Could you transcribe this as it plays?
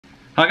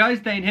Hi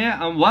guys, Dane here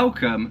and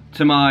welcome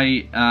to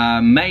my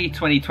May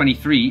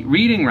 2023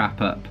 reading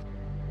wrap-up.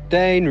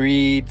 Dane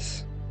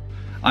reads.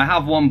 I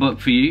have one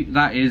book for you.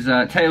 That is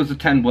Tales of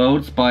 10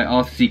 Worlds by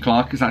Arthur C.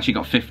 Clarke. It's actually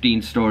got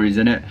 15 stories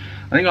in it.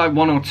 I think like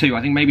one or two,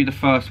 I think maybe the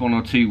first one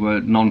or two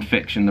were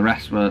non-fiction, the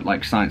rest were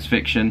like science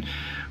fiction.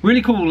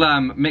 Really cool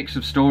mix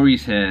of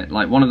stories here.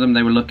 Like one of them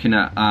they were looking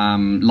at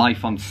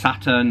life on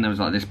Saturn. There was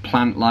like this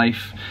plant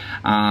life.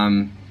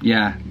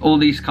 Yeah, all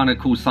these kind of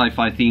cool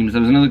sci-fi themes.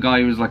 There was another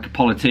guy who was like a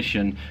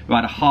politician who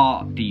had a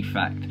heart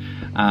defect.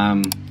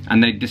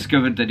 And they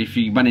discovered that if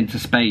he went into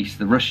space,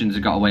 the Russians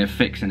had got a way of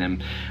fixing him.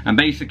 And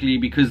basically,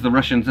 because the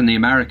Russians and the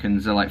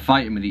Americans are like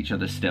fighting with each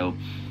other still,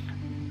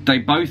 they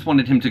both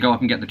wanted him to go up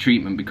and get the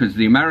treatment, because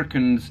the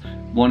Americans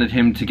wanted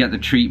him to get the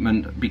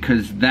treatment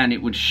because then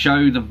it would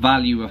show the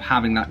value of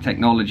having that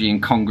technology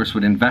and Congress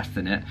would invest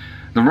in it.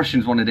 The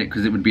Russians wanted it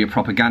because it would be a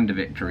propaganda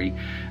victory.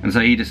 And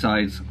so he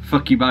decides,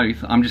 fuck you both,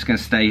 I'm just going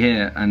to stay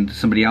here and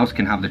somebody else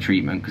can have the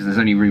treatment because there's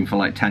only room for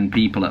like 10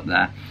 people up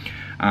there.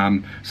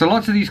 So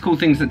lots of these cool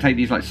things that take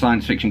these like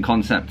science fiction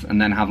concepts and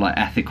then have like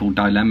ethical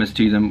dilemmas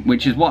to them,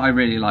 which is what I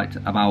really liked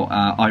about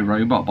I,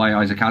 Robot by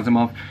Isaac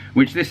Asimov,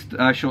 which this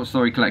short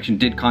story collection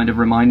did kind of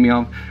remind me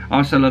of. I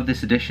also love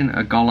this edition,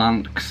 a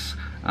Gollancz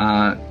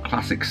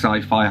classic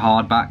sci-fi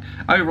hardback.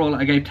 Overall,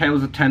 I gave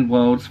Tales of 10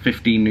 Worlds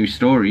 15 new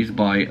stories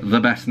by the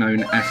best known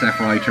SF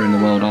writer in the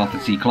world, Arthur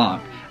C.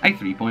 Clarke, a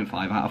 3.5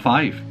 out of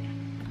 5.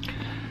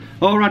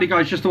 Alrighty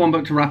guys, just the one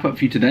book to wrap up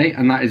for you today,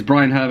 and that is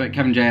Brian Herbert,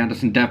 Kevin J.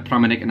 Anderson, Dev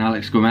Pramanik and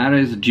Alex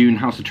Guimaraes, Dune,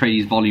 House of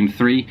Atreides Volume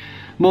 3.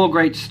 More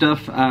great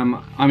stuff.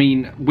 I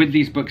mean, with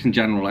these books in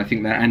general, I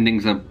think their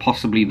endings are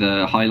possibly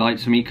the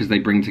highlights for me because they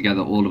bring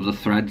together all of the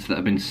threads that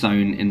have been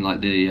sewn in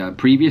like the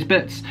previous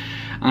bits.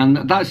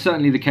 And that's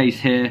certainly the case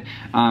here.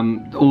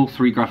 All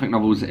three graphic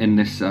novels in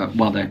this,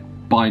 well, they're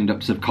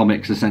bind-ups of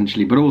comics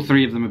essentially, but all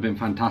three of them have been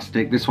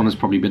fantastic. This one has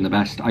probably been the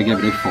best. I gave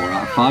it a 4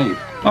 out of 5.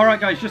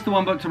 Alright guys, just the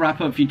one book to wrap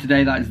up for you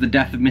today. That is The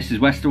Death of Mrs.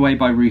 Westaway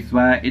by Ruth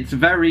Ware. It's a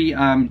very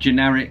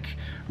generic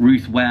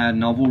Ruth Ware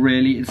novel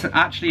really. It's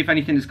actually, if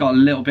anything, it's got a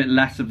little bit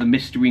less of the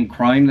mystery and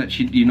crime that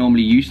you're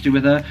normally used to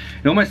with her.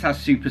 It almost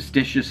has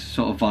superstitious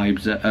sort of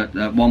vibes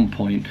at one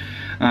point.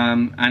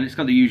 And it's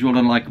got the usual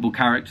unlikable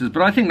characters,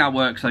 but I think that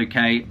works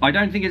okay. I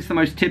don't think it's the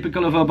most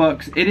typical of her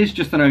books. It is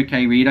just an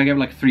okay read. I gave it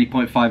like a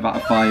 3.5 out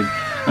of 5.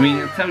 I mean,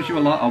 it tells you a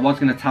lot. I was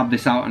going to tab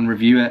this out and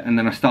review it, and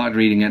then I started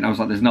reading it and I was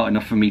like, there's not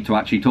enough for me to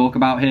actually talk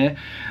about here.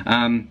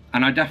 And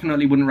I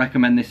definitely wouldn't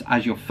recommend this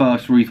as your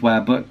first Ruth Ware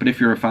book, but if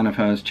you're a fan of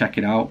hers, check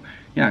it out.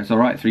 Yeah, it's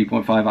alright,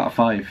 3.5 out of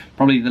 5.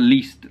 Probably the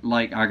least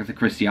like Agatha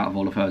Christie out of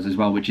all of hers as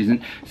well, which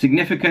isn't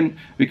significant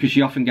because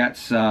she often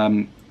gets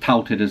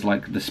touted as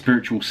like the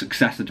spiritual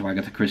successor to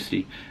Agatha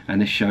Christie,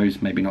 and this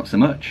shows maybe not so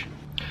much.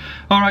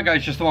 Alright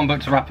guys, just the one book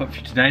to wrap up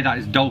for today. That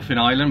is Dolphin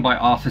Island by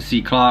Arthur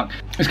C. Clarke.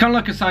 It's kind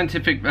of like a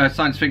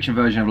science fiction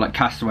version of like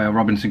Castaway or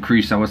Robinson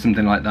Crusoe or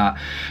something like that.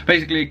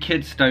 Basically a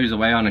kid stows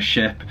away on a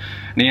ship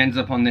and he ends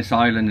up on this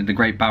island in the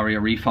Great Barrier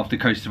Reef off the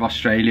coast of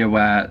Australia,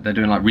 where they're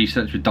doing like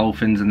research with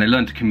dolphins and they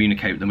learn to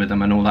communicate with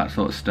them and all that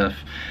sort of stuff.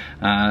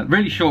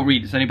 Really short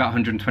read. It's only about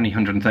 120,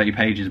 130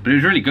 pages, but it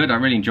was really good. I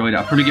really enjoyed it.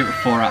 I'll probably give it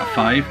 4 out of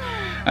 5.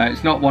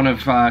 It's not one of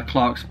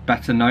Clarke's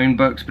better known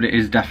books, but it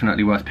is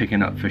definitely worth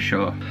picking up for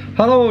sure.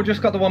 Hello,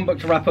 just got the one book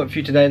to wrap up for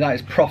you today. That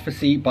is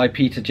Prophecy by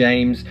Peter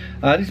James.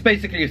 This is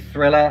basically a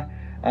thriller.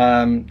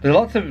 There's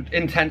lots of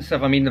intense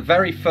stuff. I mean, the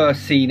very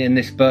first scene in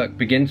this book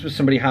begins with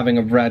somebody having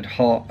a red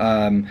hot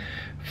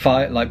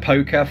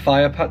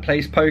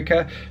fireplace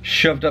poker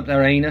shoved up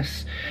their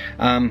anus,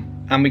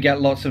 and we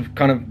get lots of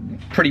kind of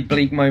pretty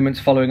bleak moments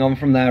following on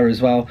from there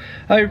as well.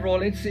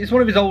 Overall, it's one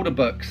of his older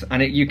books,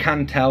 and you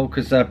can tell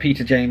because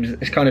Peter James,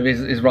 it's kind of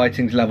his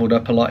writing's leveled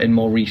up a lot in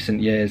more recent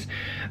years,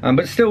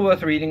 but still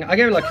worth reading. I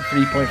gave it like a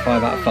 3.5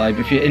 out of 5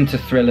 if you're into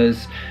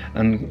thrillers.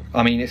 And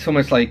I mean, it's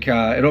almost like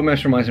it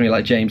almost reminds me of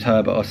like James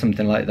Herbert or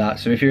something like that.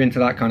 So if you're into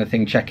that kind of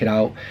thing, check it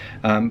out.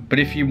 But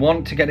if you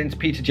want to get into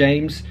Peter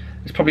James,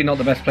 it's probably not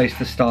the best place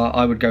to start.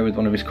 I would go with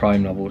one of his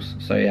crime novels.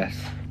 So yes.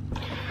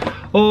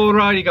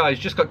 Alrighty guys,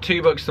 just got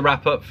 2 books to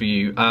wrap up for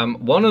you.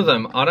 One of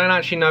them, I don't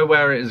actually know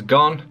where it has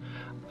gone.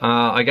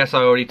 I guess I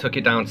already took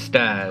it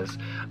downstairs,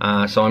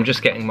 so I'm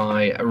just getting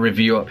my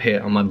review up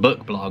here on my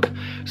book blog.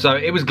 So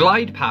it was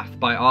Glide Path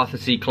by Arthur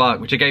C. Clarke,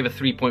 which I gave a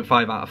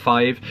 3.5 out of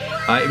 5.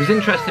 It was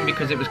interesting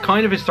because it was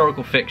kind of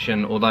historical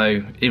fiction,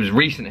 although it was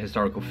recent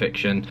historical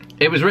fiction.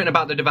 It was written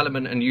about the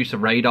development and use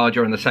of radar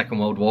during the Second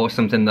World War,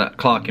 something that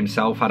Clarke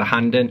himself had a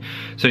hand in.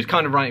 So he's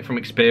kind of writing from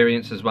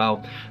experience as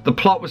well. The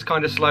plot was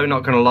kind of slow,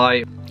 not gonna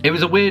lie. It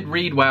was a weird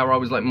read where I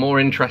was like more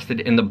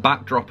interested in the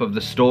backdrop of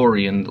the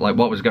story and like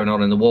what was going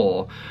on in the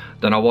war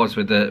than I was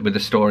with the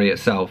story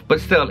itself, but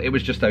still it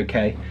was just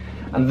okay.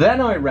 And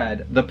then I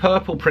read The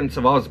Purple Prince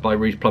of Oz by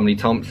Ruth Plumly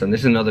Thompson.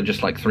 This is another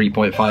just like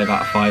 3.5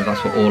 out of 5.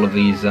 That's what all of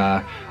these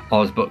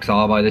Oz books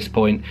are by this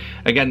point.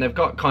 Again, they've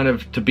got kind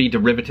of to be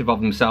derivative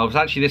of themselves.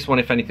 Actually, this one,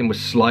 if anything, was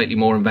slightly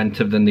more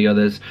inventive than the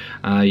others.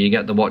 You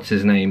get the, what's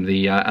his name,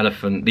 the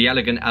elephant, the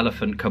elegant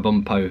elephant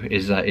Kabumpo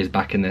is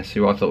back in this,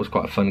 who I thought was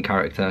quite a fun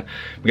character.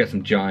 We get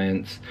some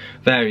giants,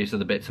 various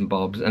other bits and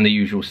bobs, and the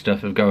usual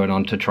stuff of going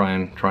on to try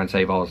and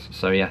save Oz.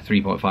 So yeah,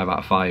 3.5 out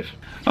of 5.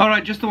 All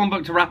right, just the one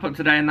book to wrap up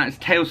today, and that is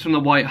Tales from the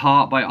White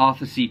Hart by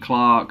Arthur C.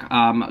 Clarke.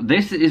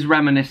 This is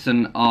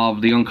reminiscent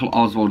of the Uncle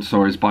Oswald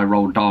stories by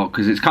Roald Dahl,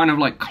 because it's kind of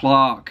like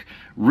Clarke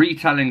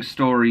retelling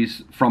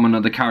stories from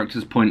another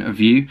character's point of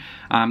view.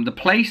 The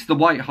place, the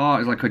White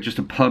Hart, is like just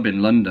a pub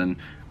in London.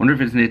 I wonder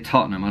if it's near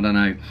Tottenham, I don't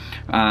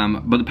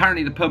know. But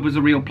apparently the pub was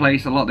a real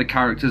place, a lot of the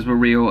characters were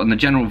real, and the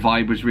general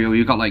vibe was real.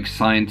 You've got like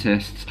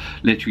scientists,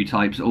 literary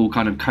types, all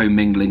kind of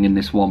commingling in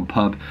this one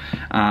pub.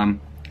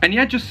 And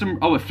yeah, just some,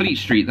 oh, a Fleet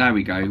Street, there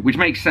we go, which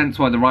makes sense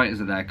why the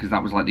writers are there, because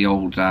that was like the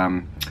old,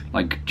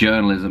 like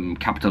journalism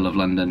capital of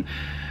London.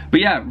 But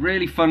yeah,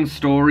 really fun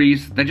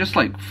stories. They're just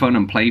like fun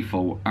and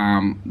playful.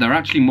 They're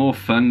actually more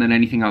fun than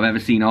anything I've ever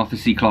seen Arthur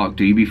C. Clarke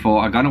do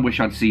before. I kind of wish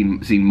I'd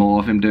seen more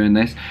of him doing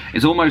this.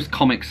 It's almost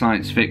comic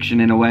science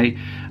fiction in a way.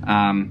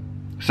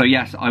 So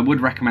yes, I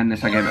would recommend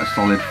this. I gave it a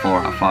solid 4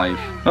 out of 5.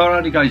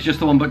 Alrighty guys, just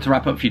the one book to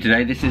wrap up for you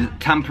today. This is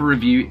Tampa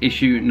Review,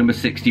 issue number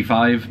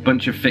 65.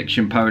 Bunch of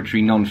fiction,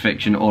 poetry,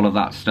 non-fiction, all of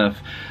that stuff.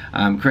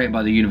 Created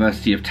by the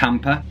University of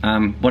Tampa.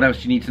 What else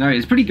do you need to know?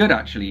 It's pretty good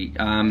actually.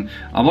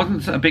 I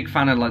wasn't a big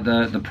fan of like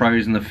the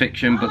prose and the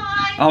fiction, but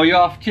oh, you're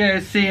off.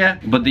 Cheers, see ya.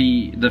 But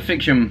the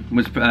fiction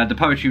was the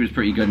poetry was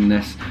pretty good in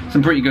this.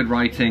 Some pretty good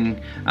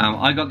writing.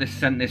 I got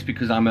sent this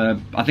because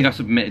I think I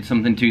submitted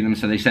something to them,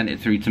 so they sent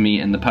it through to me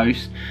in the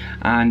post.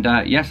 And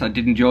yes, I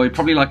did enjoy.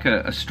 Probably like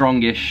a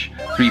strongish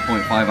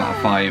 3.5 out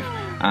of 5.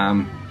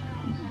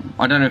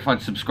 I don't know if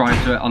I'd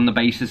subscribe to it on the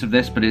basis of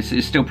this, but it's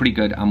still pretty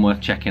good and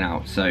worth checking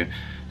out. So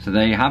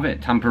there you have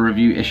it, Tampa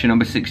Review issue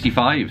number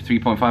 65,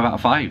 3.5 out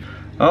of 5.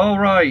 All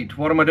right,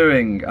 what am I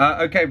doing?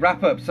 Okay,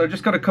 wrap up. So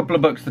just got a couple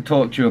of books to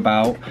talk to you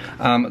about.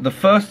 The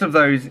first of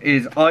those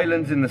is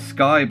Islands in the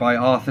Sky by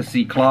Arthur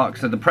C. Clarke.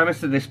 So the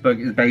premise of this book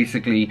is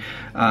basically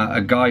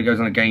a guy goes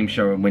on a game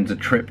show and wins a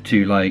trip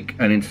to like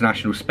an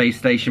international space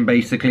station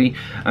basically.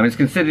 It's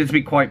considered to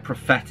be quite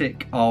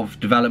prophetic of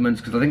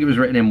developments because I think it was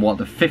written in what,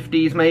 the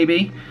 50s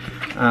maybe?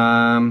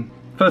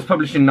 First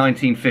published in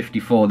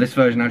 1954. This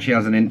version actually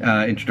has an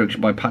introduction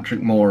by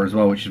Patrick Moore as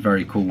well, which is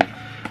very cool.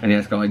 And yeah,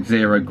 it's got like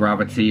zero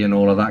gravity and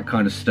all of that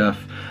kind of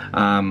stuff.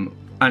 And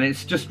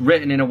it's just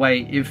written in a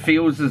way, it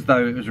feels as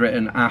though it was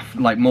written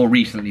like more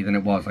recently than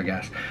it was, I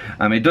guess.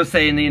 It does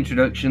say in the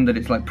introduction that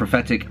it's like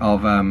prophetic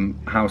of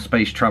how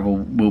space travel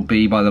will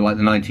be by the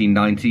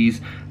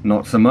 1990s.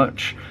 Not so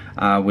much.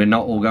 We're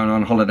not all going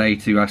on holiday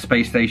to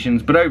space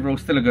stations, but overall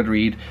still a good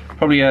read.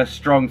 Probably a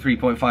strong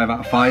 3.5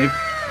 out of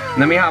 5.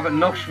 And then we have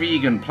Nosh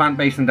Vegan,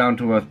 Plant-Based and Down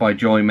to Earth by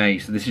Joy May.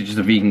 So this is just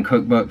a vegan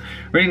cookbook.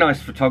 Really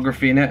nice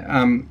photography in it.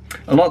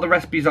 A lot of the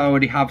recipes I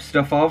already have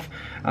stuff of.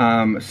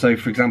 So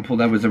for example,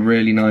 there was a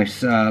really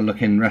nice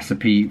looking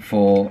recipe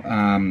for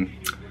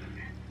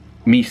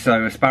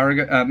miso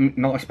asparagus,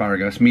 not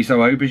asparagus, miso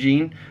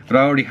aubergine. But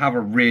I already have a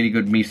really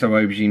good miso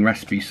aubergine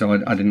recipe, so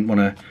I didn't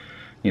want to,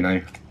 you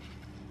know,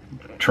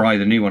 try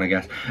the new one, I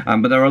guess.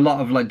 But there are a lot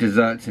of like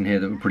desserts in here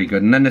that were pretty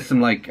good, and then there's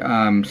some like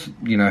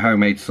you know,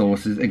 homemade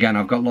sauces. Again,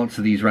 I've got lots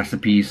of these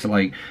recipes,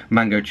 like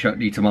mango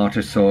chutney, tomato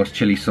sauce,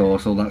 chili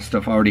sauce, all that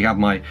stuff. I already have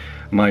my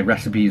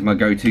recipes, my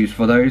go-tos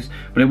for those.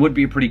 But it would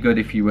be pretty good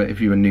if you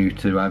were new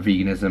to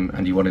veganism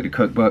and you wanted a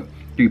cookbook.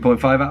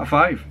 3.5 out of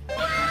 5.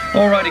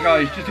 Alrighty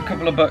guys, just a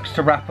couple of books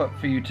to wrap up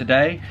for you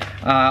today.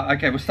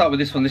 Okay, we'll start with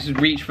this one. This is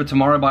Reach for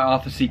Tomorrow by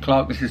Arthur C.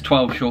 Clarke. This is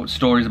 12 short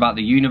stories about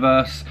the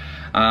universe.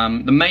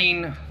 The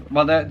main,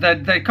 well,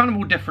 they're kind of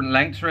all different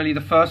lengths really.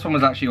 The first one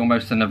was actually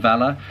almost a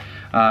novella,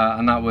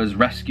 and that was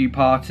Rescue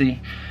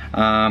Party.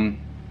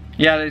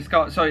 Yeah, it's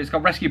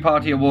got Rescue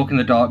Party, A Walk in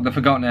the Dark, The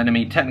Forgotten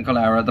Enemy, Technical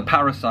Error, The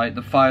Parasite,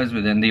 The Fires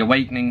Within, The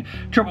Awakening,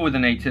 Trouble with the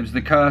Natives,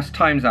 The Curse,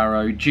 Time's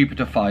Arrow,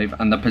 Jupiter 5,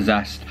 and The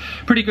Possessed.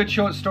 Pretty good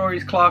short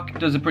stories. Clarke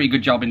does a pretty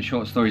good job in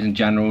short stories in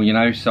general, you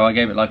know, so I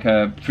gave it like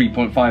a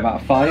 3.5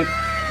 out of 5.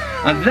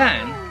 And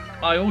then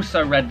I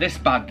also read this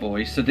bad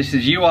boy. So this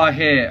is You Are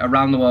Here,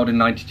 Around the World in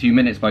 92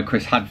 Minutes by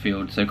Chris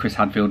Hadfield. So Chris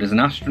Hadfield is an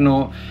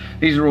astronaut.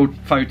 These are all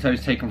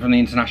photos taken from the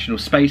International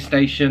Space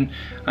Station,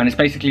 and it's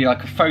basically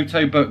like a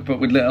photo book but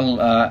with little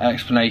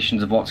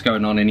explanations of what's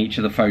going on in each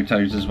of the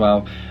photos as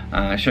well.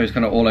 It shows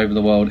kind of all over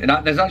the world.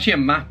 There's actually a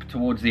map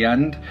towards the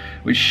end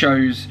which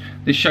shows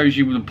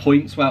you the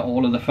points where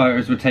all of the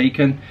photos were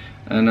taken,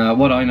 and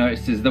what I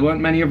noticed is there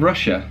weren't many of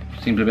Russia.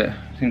 Seems a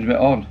bit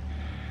odd.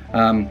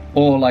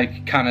 Or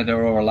like Canada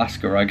or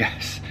Alaska, I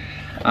guess.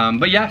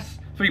 But yes,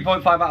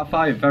 3.5 out of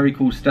 5, very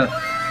cool stuff.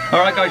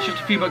 Alright guys, just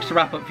a few books to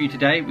wrap up for you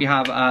today. We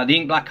have The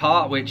Ink Black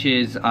Heart, which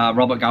is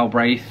Robert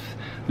Galbraith.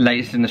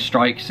 latest in the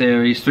Strike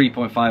series,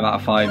 3.5 out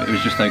of 5. It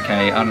was just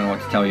okay. I don't know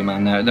what to tell you,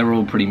 man. They're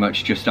all pretty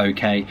much just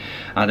okay.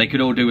 They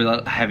could all do with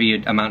a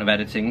heavy amount of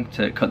editing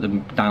to cut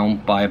them down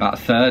by about a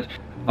third.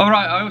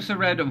 Alright, I also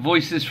read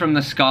Voices from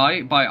the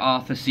Sky by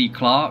Arthur C.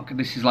 Clarke.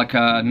 This is like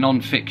a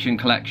non-fiction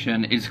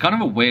collection. It's kind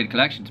of a weird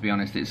collection, to be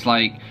honest. It's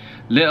like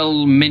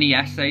little mini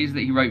essays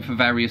that he wrote for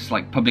various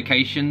like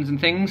publications and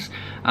things.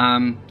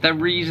 They're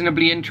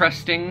reasonably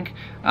interesting.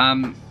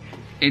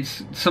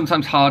 It's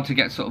sometimes hard to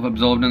get sort of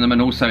absorbed in them,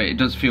 and also it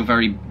does feel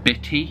very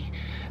bitty.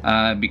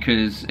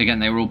 Because again,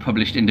 they were all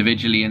published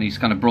individually, and he's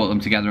kind of brought them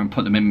together and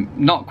put them in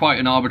not quite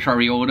an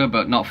arbitrary order,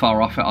 but not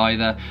far off it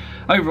either.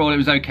 Overall, it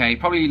was okay.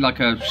 Probably like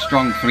a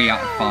strong 3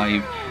 out of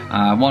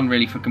 5. One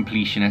really for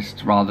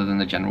completionists rather than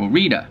the general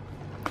reader.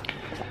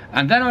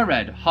 And then I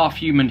read Half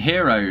Human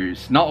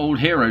Heroes, Not All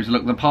Heroes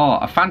Look the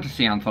Part, a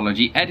fantasy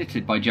anthology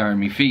edited by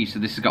Jeremy Fee. So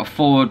this has got a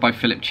foreword by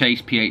Philip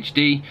Chase,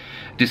 PhD,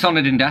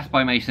 Dishonored in Death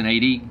by Mason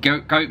Adey,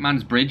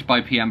 Goatman's Bridge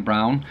by PM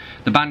Brown,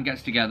 The Band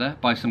Gets Together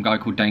by some guy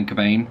called Dane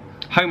Cobain,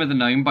 Home of the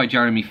Gnome by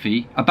Jeremy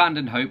Fee,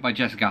 Abandoned Hope by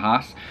Jessica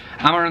Haas,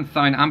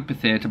 Amaranthine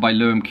Amphitheatre by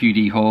Lewum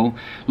QD Hall,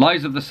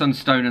 Lies of the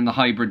Sunstone and the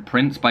Hybrid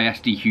Prince by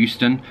SD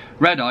Houston,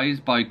 Red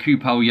Eyes by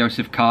Kupal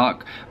Joseph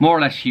Clarke, More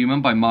or Less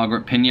Human by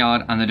Margaret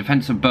Pinyard, and The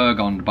Defence of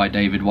Burgond by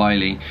David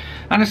Wiley.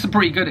 And it's a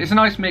pretty good, it's a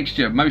nice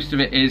mixture. Most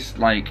of it is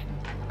like,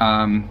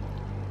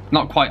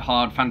 not quite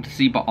hard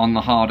fantasy, but on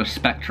the harder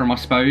spectrum, I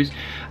suppose.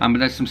 But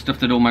there's some stuff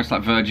that almost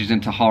like verges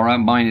into horror.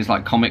 Mine is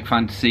like comic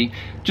fantasy.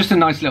 Just a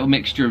nice little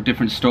mixture of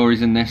different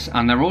stories in this,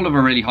 and they're all of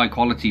a really high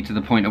quality, to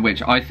the point at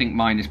which I think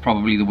mine is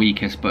probably the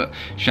weakest, but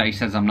Shay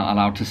says I'm not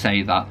allowed to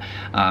say that.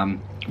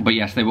 But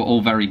yes, they were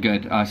all very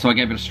good. So I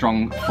gave it a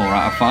strong 4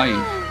 out of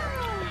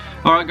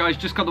 5. Alright guys,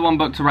 just got the one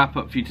book to wrap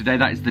up for you today.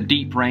 That is The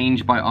Deep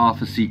Range by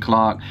Arthur C.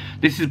 Clarke.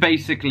 This is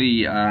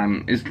basically,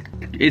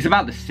 it's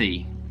about the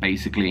sea,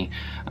 basically,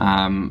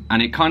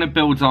 and it kind of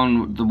builds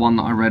on the one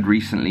that I read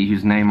recently,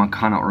 whose name I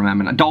cannot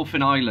remember.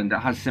 Dolphin Island. It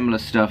has similar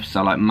stuff,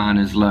 so like man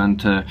has learned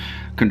to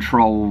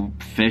control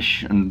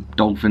fish and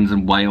dolphins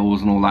and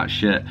whales and all that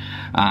shit,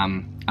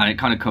 and it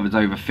kind of covers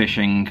over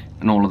fishing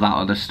and all of that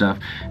other stuff.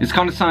 It's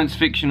kind of science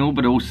fictional,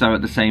 but also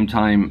at the same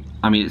time,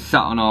 I mean, it's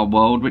set on our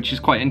world, which is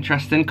quite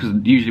interesting, because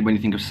usually when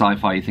you think of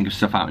sci-fi, you think of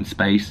stuff out in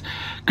space.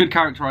 Good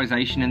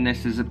characterization in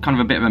this. There's kind of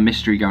a bit of a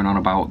mystery going on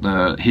about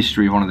the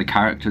history of one of the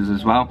characters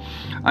as well.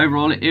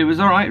 Overall, it was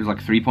alright. It was like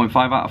 3.5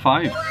 out of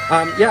 5.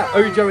 Yeah,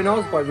 Ojo and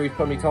Oz by Ruth,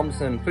 Plumly,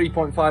 Thompson.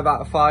 3.5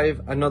 out of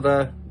 5.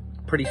 Another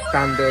pretty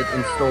standard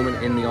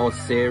installment in the Oz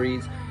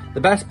series.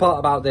 The best part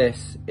about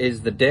this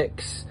is the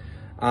dicks.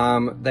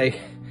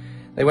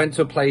 They went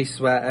to a place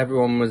where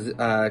everyone was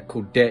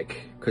called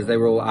Dick, because they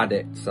were all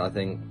addicts, I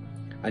think.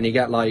 And you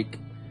get like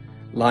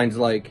lines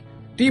like,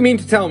 "Do you mean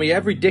to tell me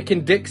every dick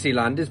in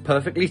Dixieland is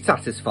perfectly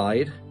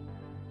satisfied?"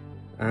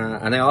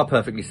 And they are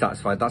perfectly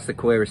satisfied. That's the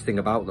queerest thing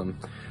about them.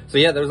 So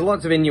yeah, there was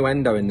lots of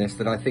innuendo in this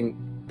that I think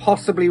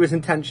possibly was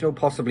intentional,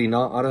 possibly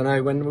not. I don't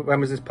know. When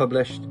was this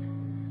published?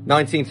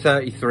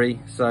 1933.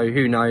 So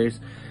who knows?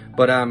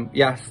 But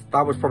yes,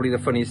 that was probably the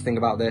funniest thing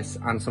about this,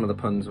 and some of the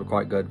puns were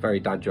quite good. Very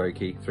dad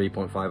jokey.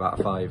 3.5 out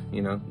of 5.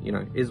 You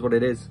know, is what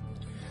it is.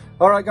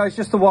 Alright guys,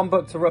 just the one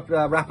book to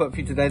wrap up for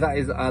you today. That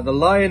is The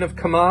Lion of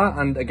Comarre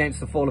and Against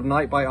the Fall of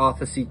Night by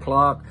Arthur C.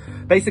 Clarke.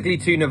 Basically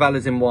 2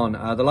 novellas in one.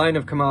 The Lion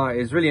of Comarre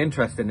is really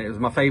interesting. It was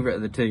my favourite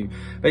of the 2.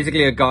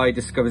 Basically a guy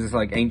discovers this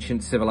like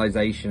ancient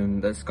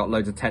civilization that's got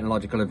loads of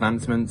technological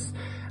advancements,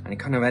 and it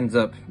kind of ends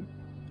up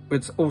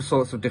with all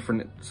sorts of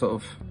different sort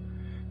of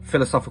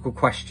philosophical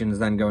questions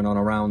then going on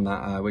around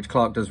that, which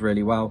Clarke does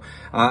really well.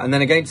 And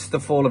then Against the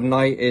Fall of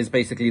Night is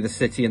basically The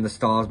City and the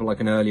Stars, but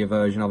like an earlier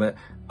version of it.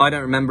 I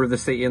don't remember The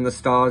City and the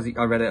Stars.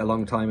 I read it a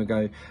long time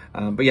ago.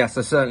 But yes,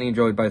 I certainly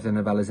enjoyed both the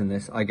novellas in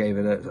this. I gave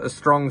it a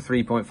strong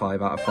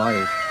 3.5 out of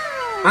 5.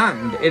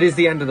 And it is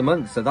the end of the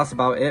month, so that's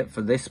about it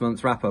for this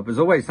month's wrap-up. As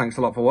always, thanks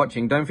a lot for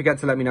watching. Don't forget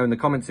to let me know in the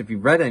comments if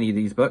you've read any of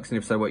these books, and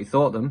if so, what you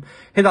thought of them.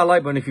 Hit that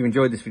like button if you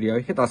enjoyed this video.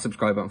 Hit that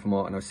subscribe button for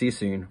more, and I'll see you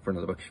soon for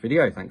another bookish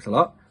video. Thanks a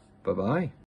lot. Bye-bye.